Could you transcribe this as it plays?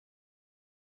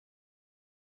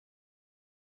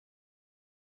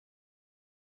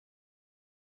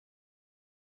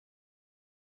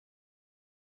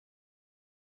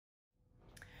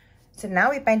So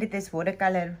now we painted this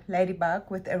watercolor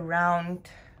ladybug with a round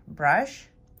brush.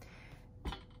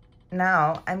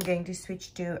 Now I'm going to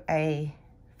switch to a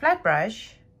flat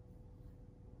brush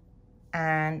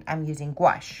and I'm using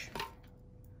gouache.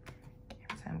 Okay,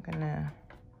 so I'm gonna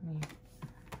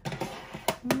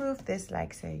move this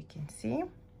like so you can see.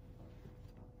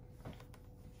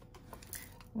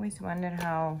 Always wonder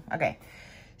how. Okay,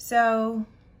 so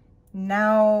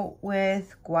now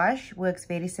with gouache works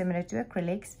very similar to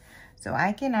acrylics, so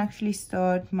I can actually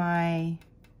start my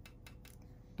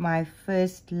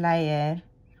first layer.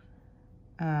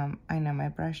 I know my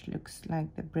brush looks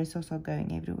like the bristles are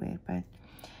going everywhere, but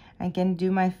I can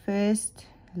do my first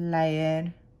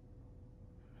layer.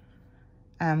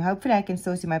 Hopefully I can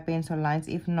still see my pencil lines.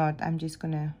 If not, I'm just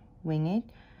gonna wing it,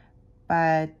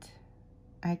 but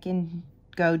I can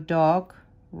go dark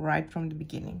right from the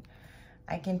beginning.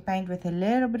 I can paint with a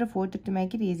little bit of water to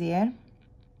make it easier.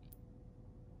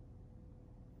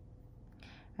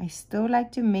 I still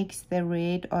like to mix the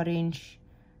red orange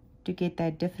to get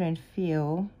that different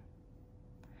feel.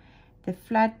 The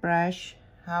flat brush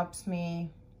helps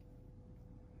me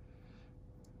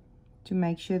to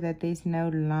make sure that there's no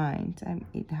lines, and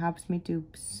it helps me to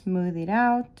smooth it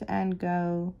out and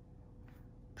go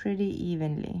pretty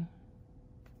evenly.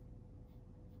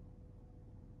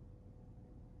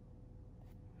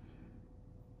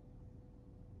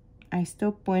 I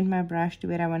still point my brush to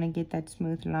where I want to get that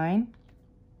smooth line.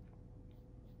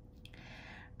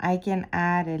 I can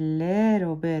add a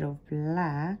little bit of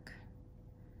black.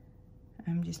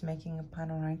 I'm just making a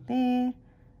puddle right there.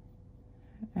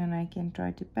 And I can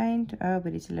try to paint. Oh,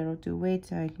 but it's a little too wet,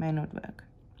 so it may not work.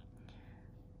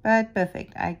 But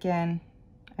perfect. I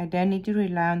don't need to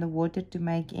rely on the water to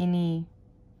make any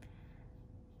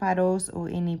puddles or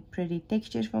any pretty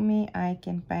textures for me. I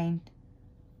can paint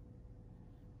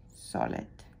solid.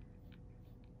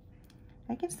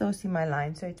 I can still see my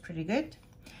line, so it's pretty good.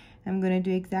 I'm going to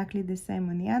do exactly the same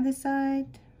on the other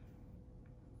side,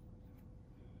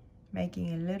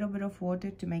 making a little bit of water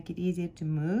to make it easier to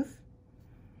move.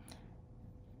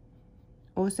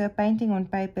 Also, painting on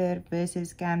paper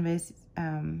versus canvas, it's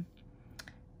a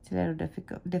little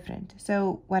different.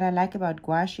 So what I like about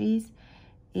gouache is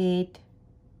it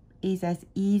is as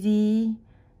easy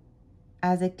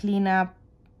as a cleanup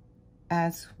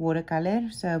as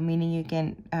watercolor, so meaning you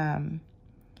can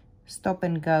stop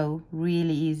and go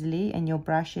really easily, and your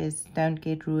brushes don't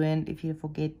get ruined if you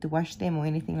forget to wash them or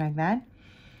anything like that.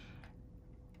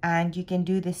 And you can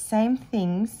do the same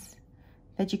things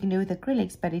that you can do with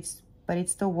acrylics, but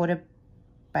it's still water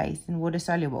based and water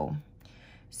soluble.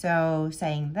 So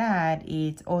saying that,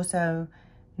 it's also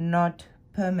not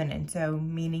permanent, so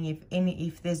meaning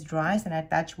if this dries and I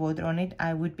touch water on it,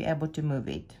 I would be able to move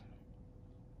it.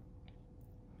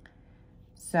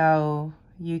 So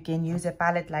you can use a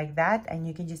palette like that and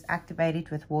you can just activate it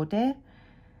with water,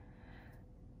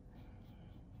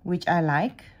 which I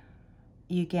like.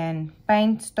 You can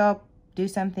paint, stop, do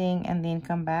something, and then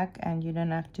come back, and you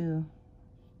don't have to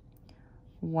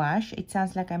wash. It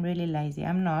sounds like I'm really lazy.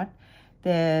 I'm not.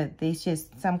 There's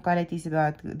just some qualities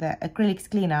about the acrylics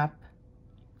cleanup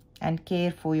and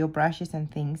care for your brushes and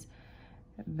things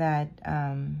that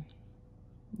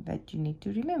that you need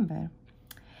to remember.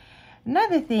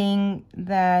 Another thing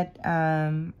that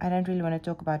I don't really want to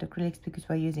talk about acrylics because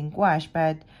we're using gouache,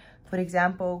 but for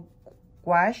example,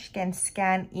 gouache can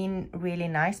scan in really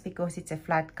nice because it's a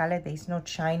flat color. It's not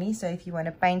shiny. So if you want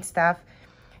to paint stuff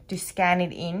to scan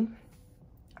it in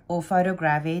or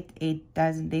photograph it,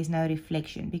 there's no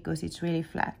reflection because it's really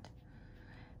flat.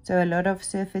 So a lot of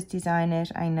surface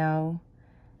designers I know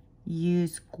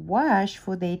use gouache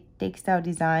for their textile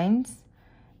designs,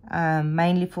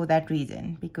 mainly for that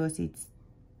reason, because it's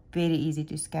very easy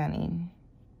to scan in.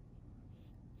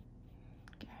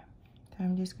 Okay, so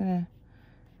I'm just gonna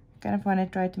kind of want to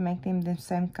try to make them the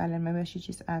same color. Maybe I should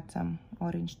just add some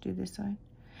orange to this side.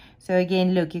 So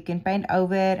again, look, you can paint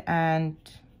over and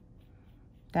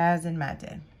doesn't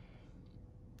matter.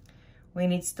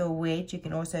 When it's still wet, you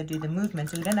can also do the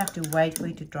movement, so you don't have to wait for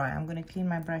it to dry. I'm going to clean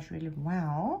my brush really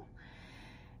well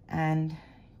and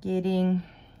getting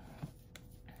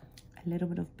a little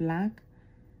bit of black.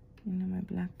 You know, my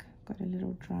black got a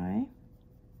little dry,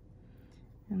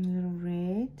 and a little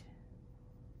red.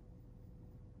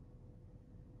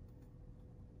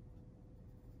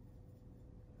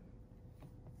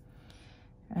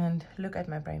 And look at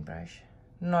my paintbrush.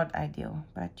 Not ideal,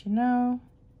 but you know,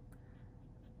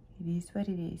 it is what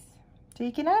it is. So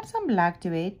you can add some black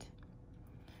to it.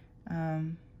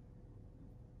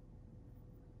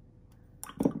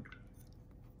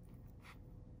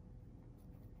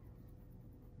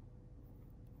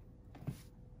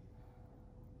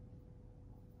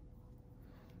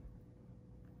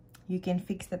 you can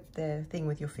fix the thing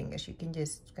with your fingers. You can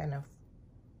just kind of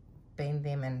bend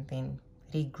them and then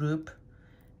regroup.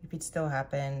 If it still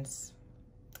happens,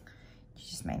 you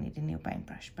just might need a new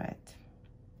paintbrush, but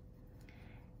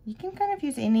you can kind of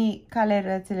use any color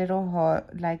that's a little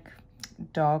hard, like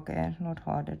darker, not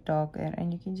harder, darker,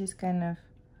 and you can just kind of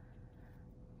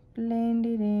blend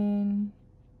it in.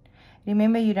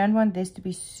 Remember, you don't want this to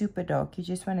be super dark. You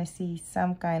just want to see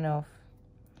some kind of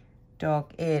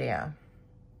dark area.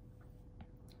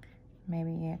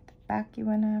 Maybe at the back you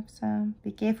want to have some.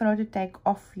 Be careful not to take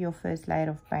off your first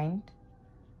layer of paint.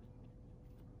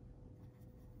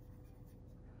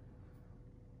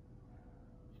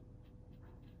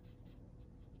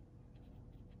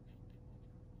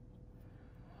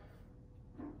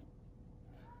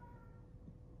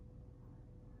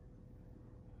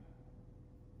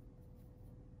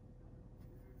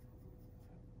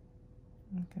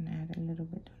 I'm gonna add a little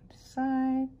bit on the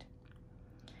side.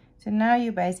 So now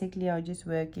you basically are just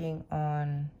working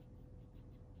on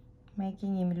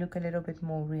making him look a little bit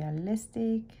more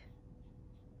realistic.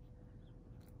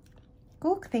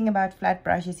 Cool thing about flat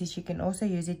brushes is you can also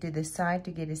use it to the side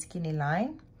to get a skinny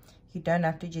line. You don't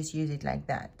have to just use it like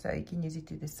that. So you can use it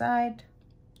to the side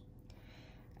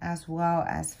as well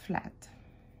as flat.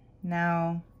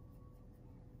 Now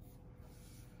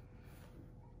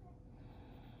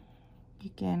you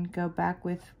can go back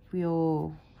with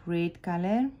your red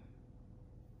color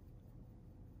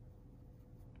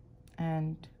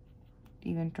and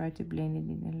even try to blend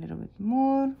it in a little bit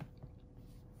more.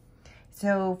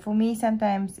 So for me,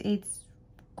 sometimes it's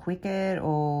quicker,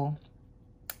 or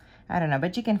I don't know,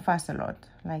 but you can fuss a lot.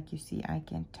 Like you see, I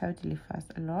can totally fuss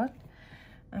a lot.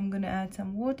 I'm gonna add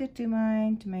some water to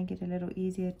mine to make it a little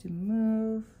easier to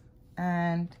move,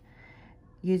 and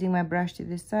using my brush to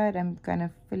the side, I'm kind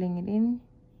of filling it in.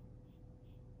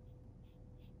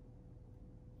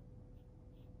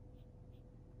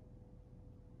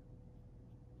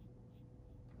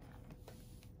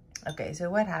 Okay, so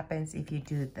what happens if you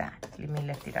do that? Let me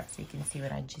lift it up so you can see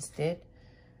what I just did.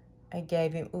 I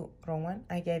gave him, oh, wrong one.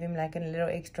 I gave him like a little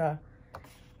extra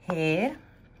hair.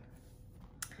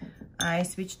 I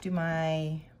switched to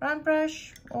my round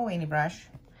brush or any brush,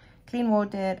 clean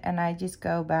water, and I just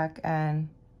go back and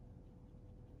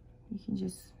you can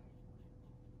just,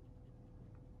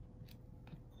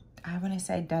 I want to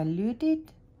say dilute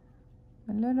it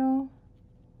a little.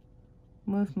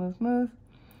 Move, move, move.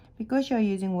 Because you're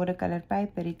using watercolor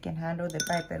paper, it can handle the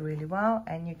paper really well,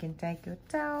 and you can take your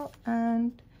towel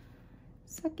and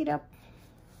suck it up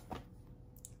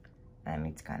and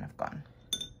it's kind of gone.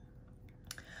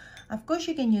 Of course,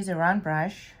 you can use a round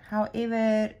brush.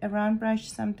 However, a round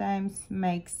brush sometimes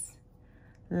makes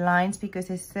lines because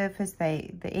the surface,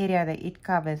 the area that it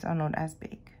covers are not as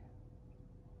big.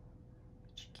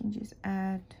 But you can just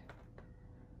add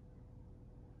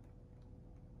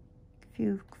a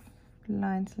few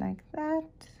lines like that,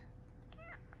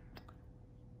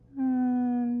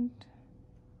 and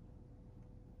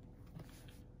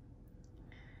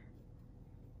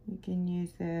you can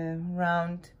use a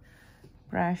round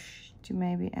brush to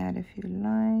maybe add a few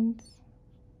lines.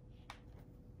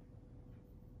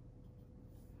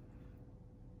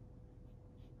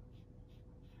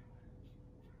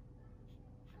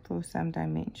 For some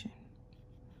dimension.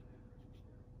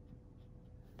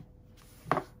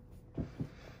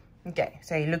 Okay,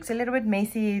 so it looks a little bit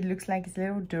messy. It looks like it's a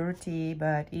little dirty,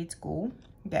 but it's cool.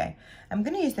 Okay, I'm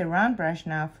gonna use the round brush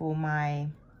now for my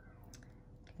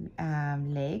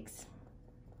legs.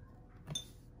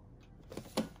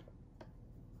 You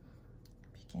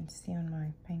can see on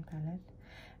my paint palette,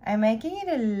 I'm making it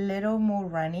a little more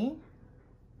runny,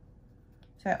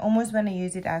 so I almost want to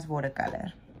use it as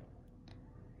watercolor,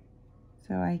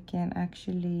 so I can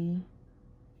actually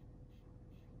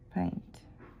paint.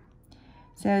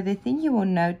 So the thing you will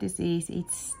notice is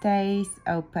it stays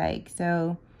opaque.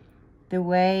 So the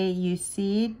way you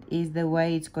see it is the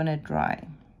way it's gonna dry.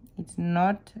 It's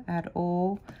not at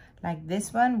all like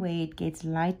this one where it gets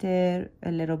lighter a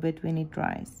little bit when it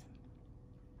dries.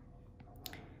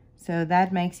 So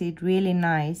that makes it really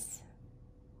nice.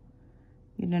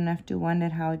 You don't have to wonder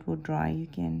how it will dry. You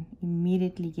can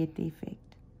immediately get the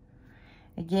effect.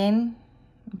 Again,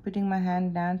 I'm putting my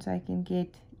hand down so I can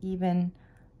get even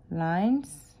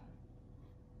lines.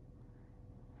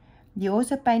 You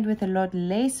also paint with a lot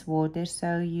less water,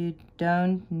 so you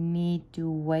don't need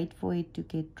to wait for it to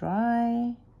get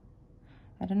dry.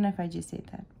 I don't know if I just said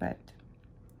that, but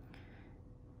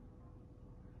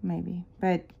maybe.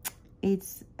 But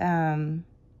it's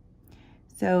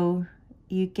so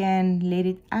you can let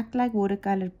it act like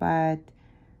watercolor, but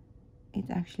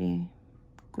it's actually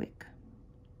quick.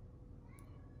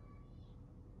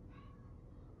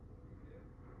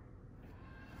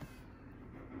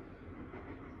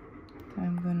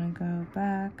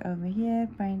 back over here,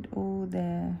 paint all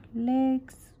the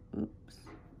legs. Oops.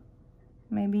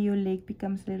 Maybe your leg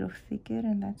becomes a little thicker,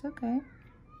 and that's okay.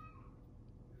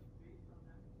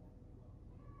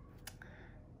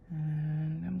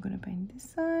 And I'm gonna paint this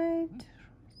side,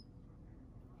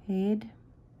 head.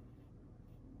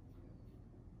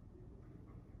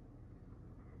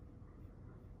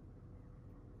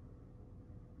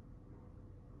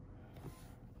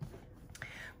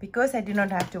 Because I do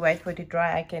not have to wait for it to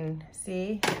dry, I can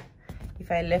see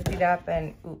if I lift it up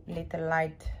and let the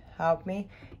light help me,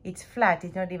 it's flat,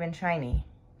 it's not even shiny.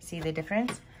 See the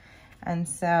difference? And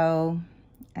so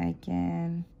I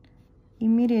can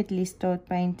immediately start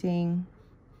painting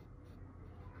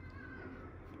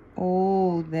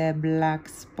all the black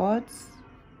spots.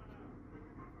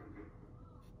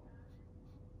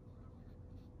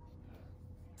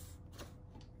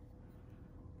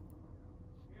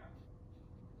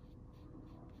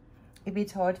 If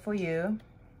it's hard for you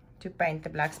to paint the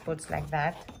black spots like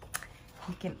that,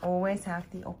 you can always have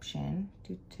the option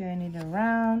to turn it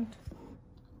around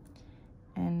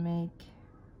and make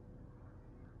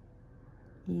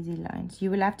easy lines. You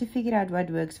will have to figure out what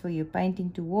works for you. Painting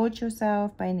towards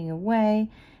yourself, painting away.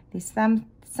 There's some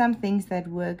things that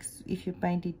works if you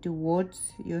paint it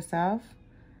towards yourself.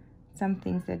 Some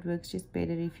things that works just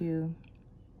better if you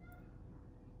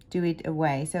do it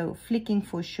away. So flicking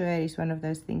for sure is one of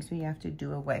those things where you have to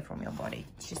do away from your body.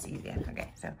 It's just easier.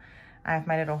 Okay, so I have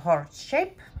my little heart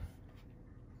shape.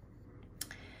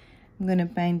 I'm gonna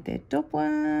paint the top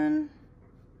one.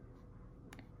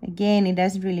 Again, it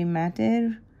doesn't really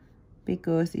matter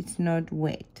because it's not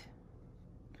wet.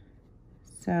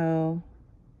 So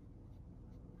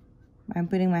I'm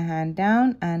putting my hand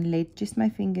down and let just my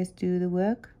fingers do the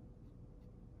work.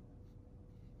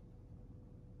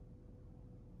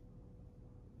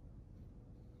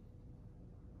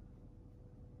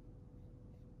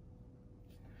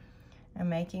 I'm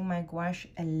making my gouache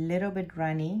a little bit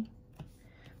runny,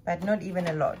 but not even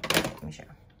a lot. Let me show.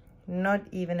 Not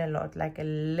even a lot, like a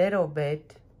little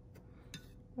bit.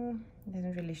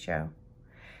 Doesn't really show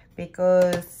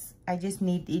because I just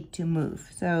need it to move.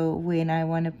 So when I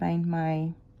want to paint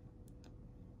my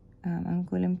I'm gonna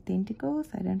call them tentacles,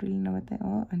 I don't really know what they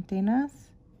are,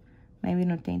 antennas, maybe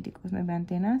not tentacles, maybe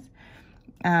antennas.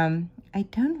 I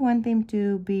don't want them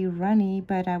to be runny,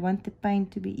 but I want the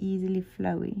paint to be easily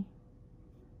flowy.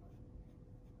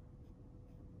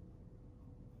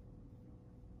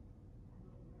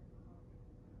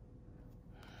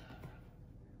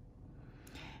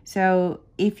 So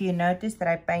if you notice that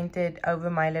I painted over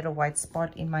my little white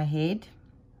spot in my head,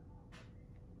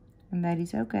 and that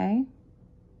is okay.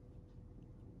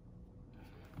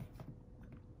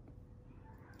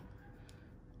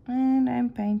 And I'm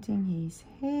painting his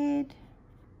head.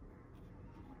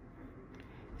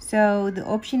 So the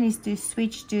option is to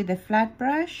switch to the flat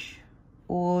brush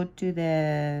or to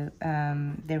the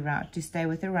round, to stay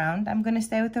with the round. I'm gonna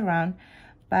stay with the round,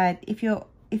 but if your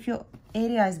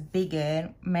area is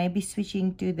bigger, maybe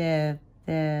switching to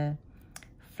the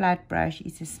flat brush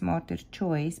is a smarter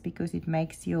choice because it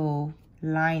makes your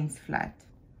lines flat.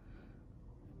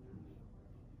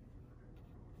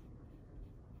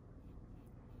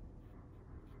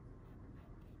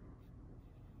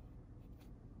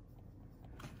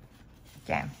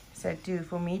 Okay, so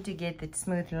for me to get that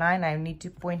smooth line, I need to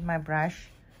point my brush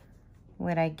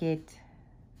where I get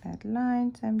that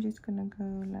line. So I'm just gonna go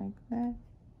like that.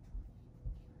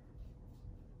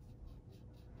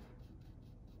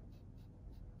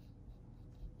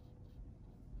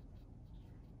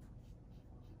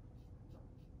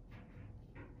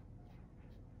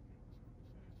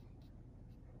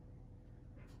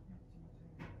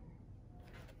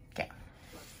 Okay.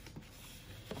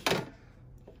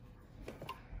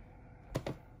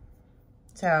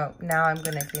 So now I'm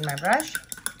gonna clean my brush.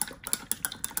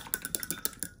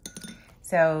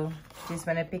 So just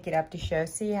want to pick it up to show,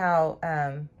 see how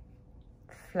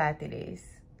flat it is.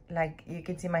 Like you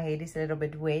can see my head is a little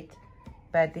bit wet,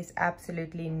 but there's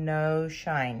absolutely no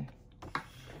shine.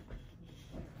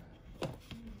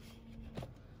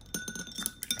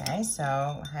 Okay, so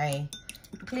I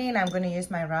clean. I'm going to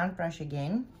use my round brush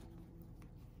again.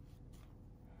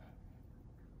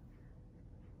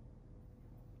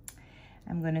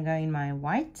 I'm going to go in my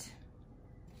white.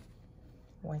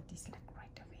 White is like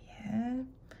right over here.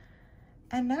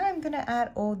 And now I'm going to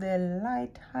add all the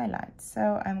light highlights.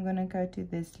 So I'm going to go to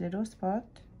this little spot.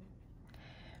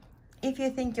 If you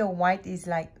think your white is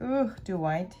like, ugh, too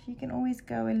white, you can always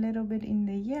go a little bit in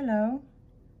the yellow.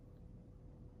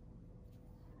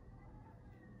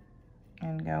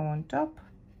 And go on top.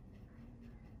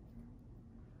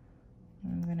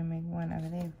 I'm going to make one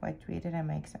color there. Where did I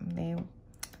make some? There.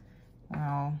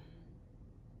 Wow.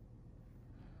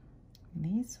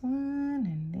 This one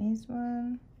and this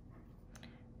one.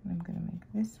 And I'm gonna make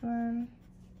this one.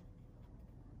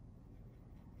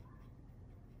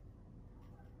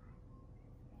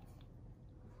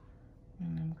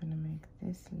 And I'm gonna make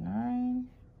this line.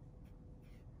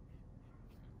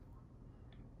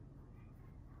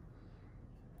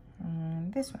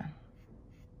 And this one.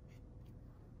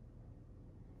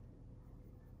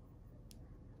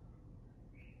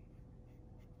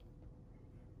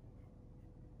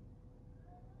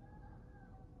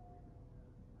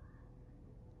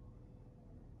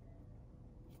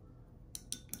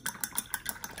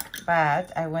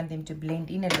 But I want them to blend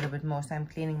in a little bit more, so I'm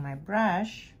cleaning my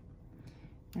brush.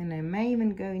 And I may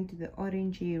even go into the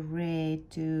orangey red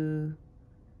to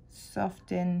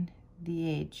soften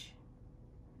the edge.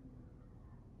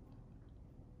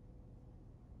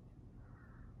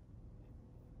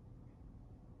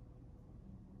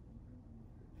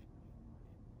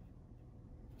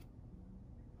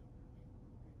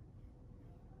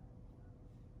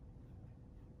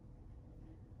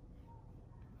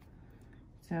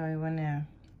 So I want to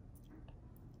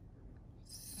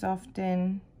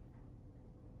soften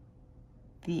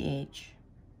the edge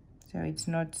so it's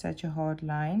not such a hard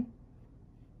line,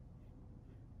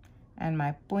 and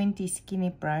my pointy skinny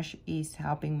brush is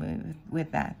helping me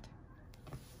with that.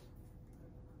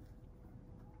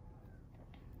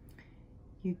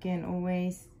 You can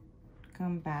always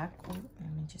come back, let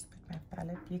me just put my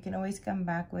palette, you can always come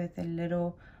back with a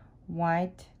little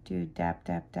white to dab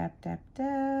dab dab dab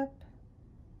dab,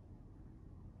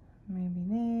 maybe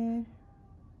there.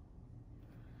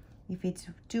 If it's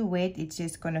too wet, it's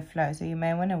just gonna flow, so you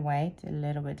may want to wait a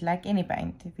little bit, like any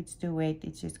paint. If it's too wet,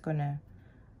 it's just gonna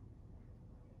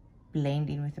blend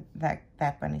in with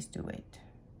that one is too wet.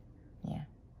 Yeah.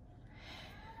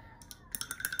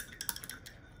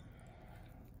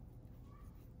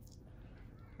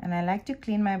 And I like to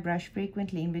clean my brush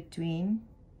frequently in between,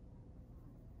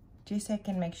 just so I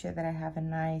can make sure that I have a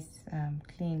nice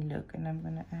clean look. And I'm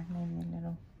gonna add maybe a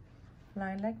little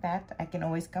line like that. I can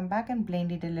always come back and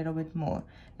blend it a little bit more.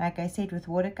 Like I said, with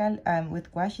watercolor,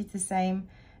 with gouache, it's the same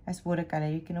as watercolor.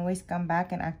 You can always come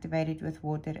back and activate it with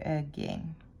water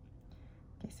again.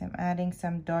 Okay, so I'm adding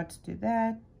some dots to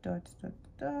that, dots, dots,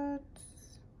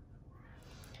 dots.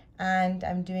 And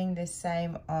I'm doing the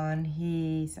same on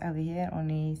his, over here, on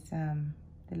his,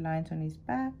 the lines on his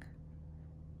back.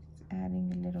 Just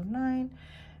adding a little line.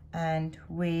 And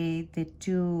where the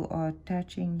two are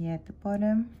touching here at the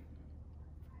bottom.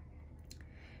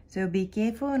 So be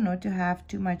careful not to have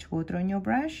too much water on your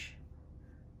brush.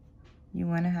 You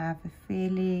want to have a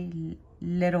fairly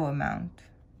little amount.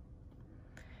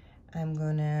 I'm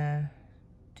gonna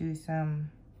do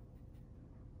some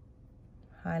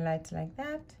highlights like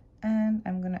that, and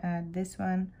I'm gonna add this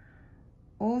one,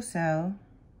 also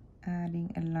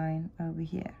adding a line over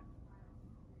here.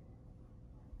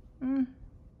 I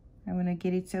want to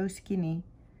get it so skinny.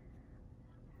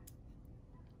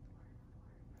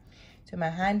 So my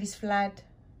hand is flat,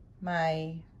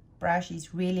 my brush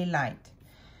is really light.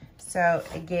 So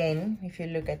again, if you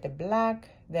look at the black,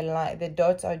 the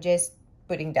dots are just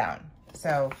putting down.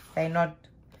 So they're not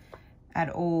at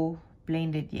all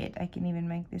blended yet. I can even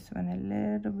make this one a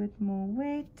little bit more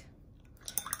wet.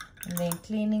 And then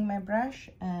cleaning my brush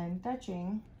and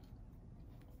touching,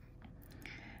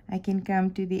 I can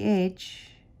come to the edge.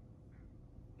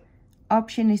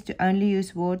 Option is to only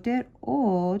use water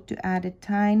or to add a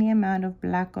tiny amount of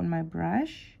black on my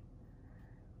brush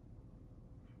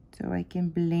so I can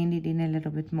blend it in a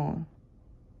little bit more.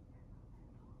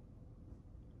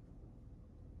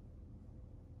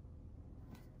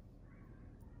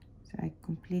 So I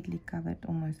completely covered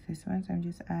almost this one, so I'm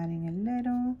just adding a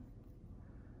little,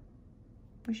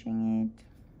 pushing it.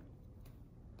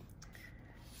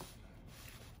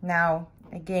 Now,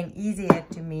 again, easier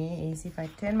to me is if I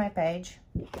turn my page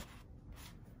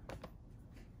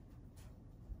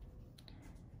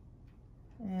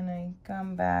and I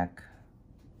come back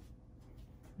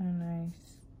and I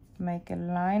make a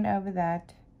line over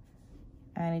that,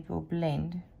 and it will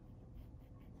blend.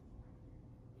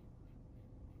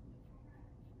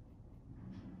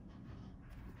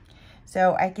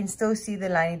 So I can still see the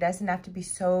line. It doesn't have to be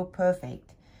so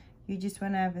perfect. You just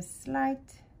want to have a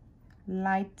slight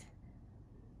light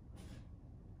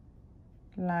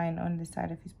line on the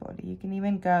side of his body. You can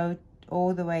even go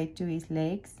all the way to his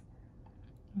legs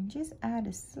and just add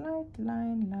a slight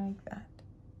line like that.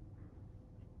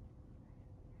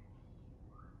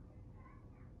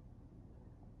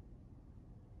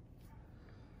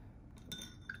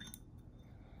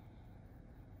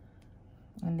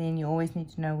 then you always need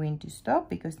to know when to stop,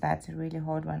 because that's a really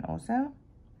hard one also,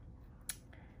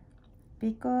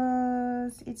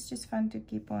 because it's just fun to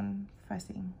keep on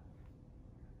fussing.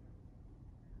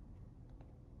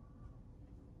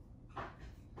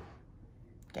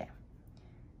 Okay,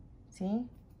 see,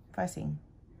 fussing.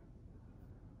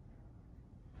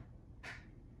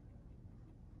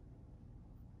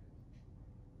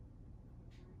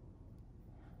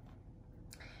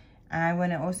 I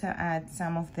want to also add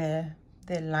some of the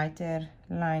lighter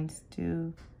lines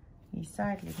to the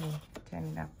side. Let me turn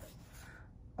it up.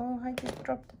 Oh, I just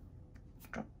dropped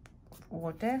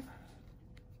water.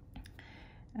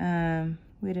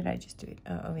 Where did I just do it?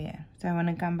 Oh, over here. So I want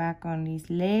to come back on these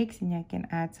legs, and I can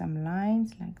add some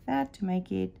lines like that to make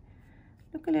it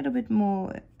look a little bit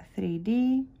more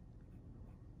 3D.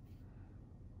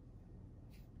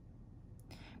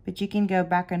 But you can go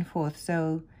back and forth,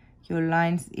 so your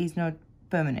lines is not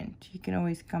permanent. You can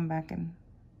always come back and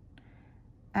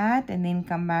add, and then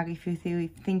come back. If you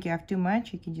think you have too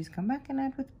much, you can just come back and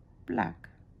add with black.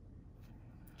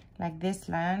 Like this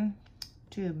line,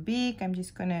 too big, I'm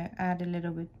just gonna add a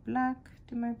little bit black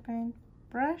to my paint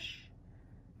brush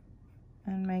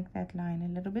and make that line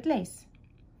a little bit less,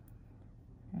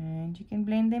 and you can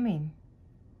blend them in.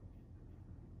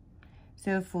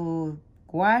 So for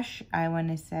gouache, I want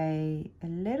to say a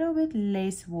little bit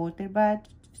less water, but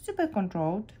super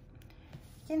controlled.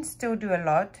 You can still do a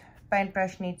lot.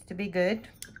 Paintbrush needs to be good,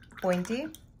 pointy.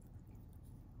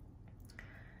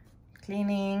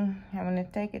 Cleaning, I want to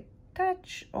take a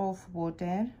touch of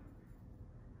water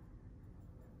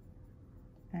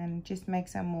and just make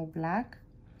some more black,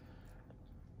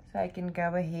 so I can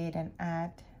go ahead and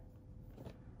add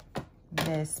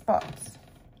the spots.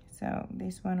 So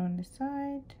this one on the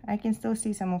side, I can still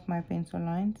see some of my pencil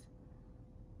lines.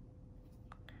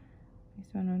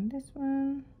 This one on this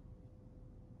one.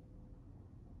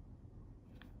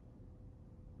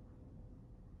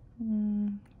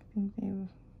 I think there was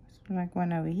like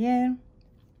one over here.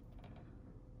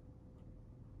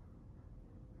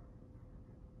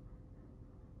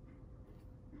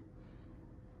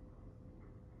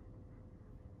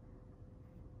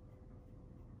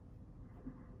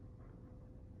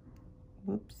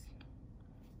 Whoops.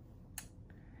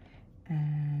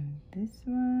 And this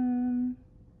one.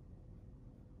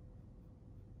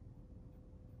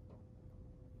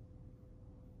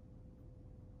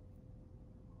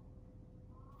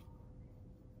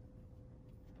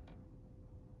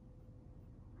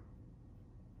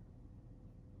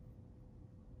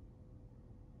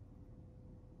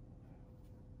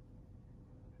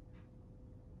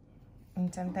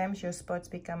 And sometimes your spots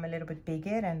become a little bit bigger,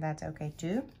 and that's okay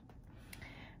too.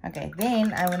 Okay,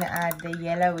 then I want to add the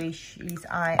yellowish, his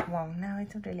eye. Well, no,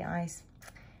 it's not really eyes.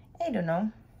 I don't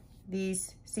know.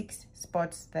 These 6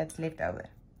 spots that's left over.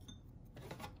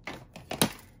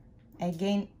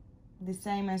 Again, the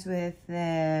same as with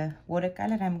the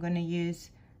watercolor, I'm going to use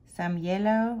some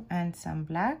yellow and some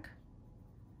black.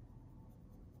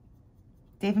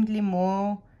 Definitely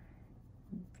more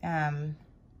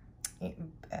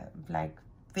like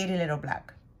very little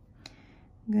black.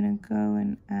 I'm gonna go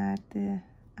and add the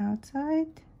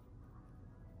outside.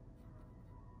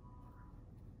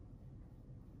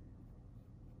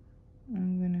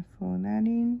 I'm gonna fold that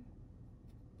in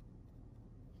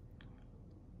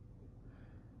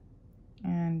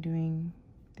and doing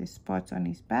the spots on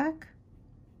his back.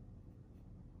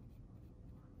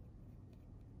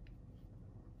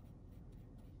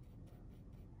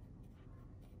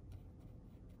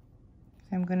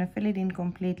 So I'm gonna fill it in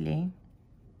completely.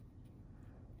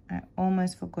 I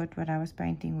almost forgot what I was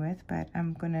painting with, but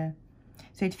I'm gonna,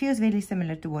 so it feels very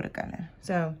similar to watercolor.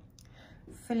 So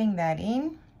filling that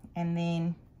in, and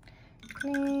then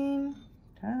clean,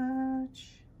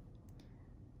 touch,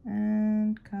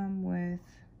 and come with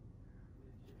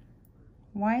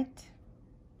white.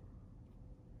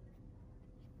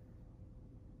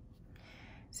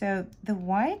 So the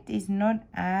white is not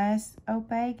as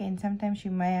opaque, and sometimes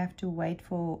you may have to wait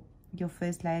for your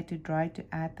first layer to dry to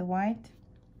add the white.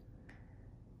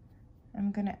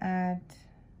 I'm gonna add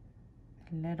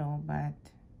a little, but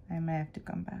I may have to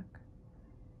come back.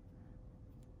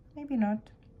 Maybe not.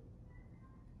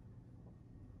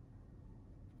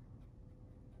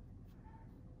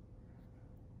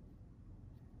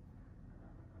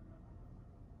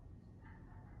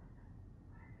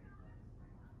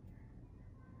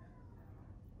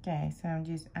 Okay, so I'm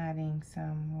just adding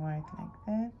some white like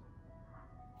that.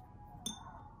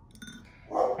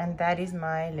 And that is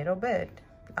my little bird.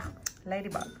 Oh,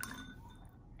 ladybug.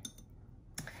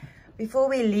 Before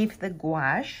we leave the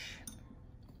gouache,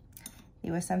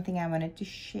 there was something I wanted to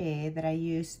share that I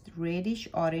used reddish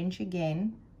orange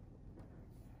again.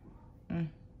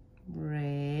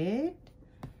 Red.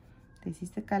 This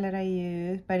is the color I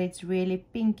use, but it's really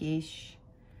pinkish.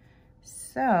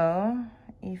 So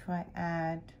if I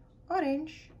add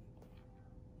orange,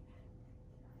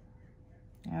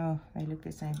 oh, they look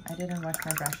the same. I didn't wash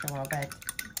my brush a while, but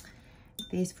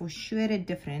there's for sure a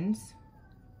difference.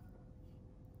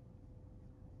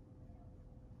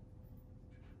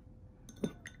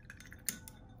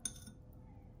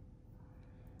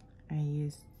 I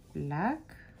use black.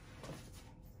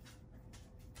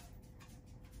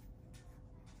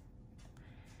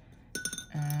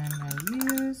 And I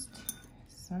used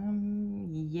some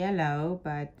yellow,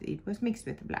 but it was mixed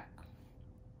with black.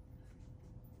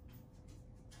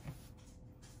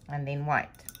 And then white.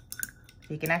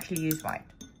 You can actually use white.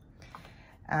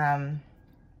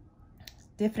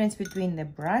 Difference between the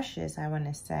brushes, I want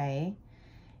to say,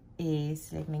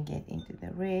 is, let me get into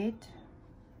the red,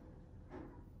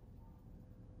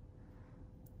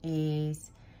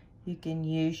 is you can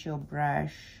use your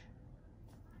brush.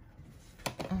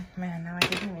 Oh man, now I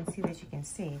didn't even see that you can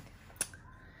see it.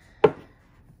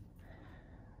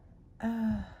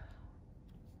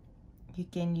 You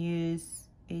can use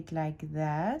it like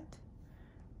that,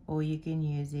 or you can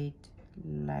use it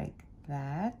like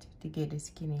that to get a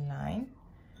skinny line.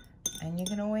 And you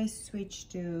can always switch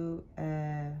to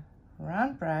a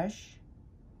round brush,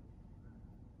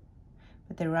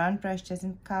 but the round brush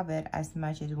doesn't cover as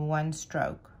much as one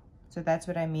stroke. So that's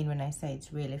what I mean when I say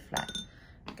it's really flat.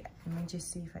 Okay, let me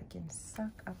just see if I can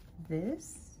suck up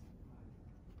this.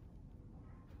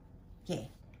 Yeah,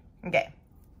 okay.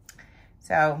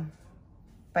 So,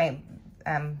 by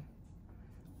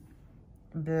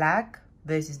black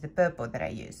versus the purple that I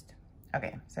used.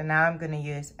 Okay, so now I'm gonna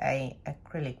use a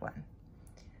acrylic one.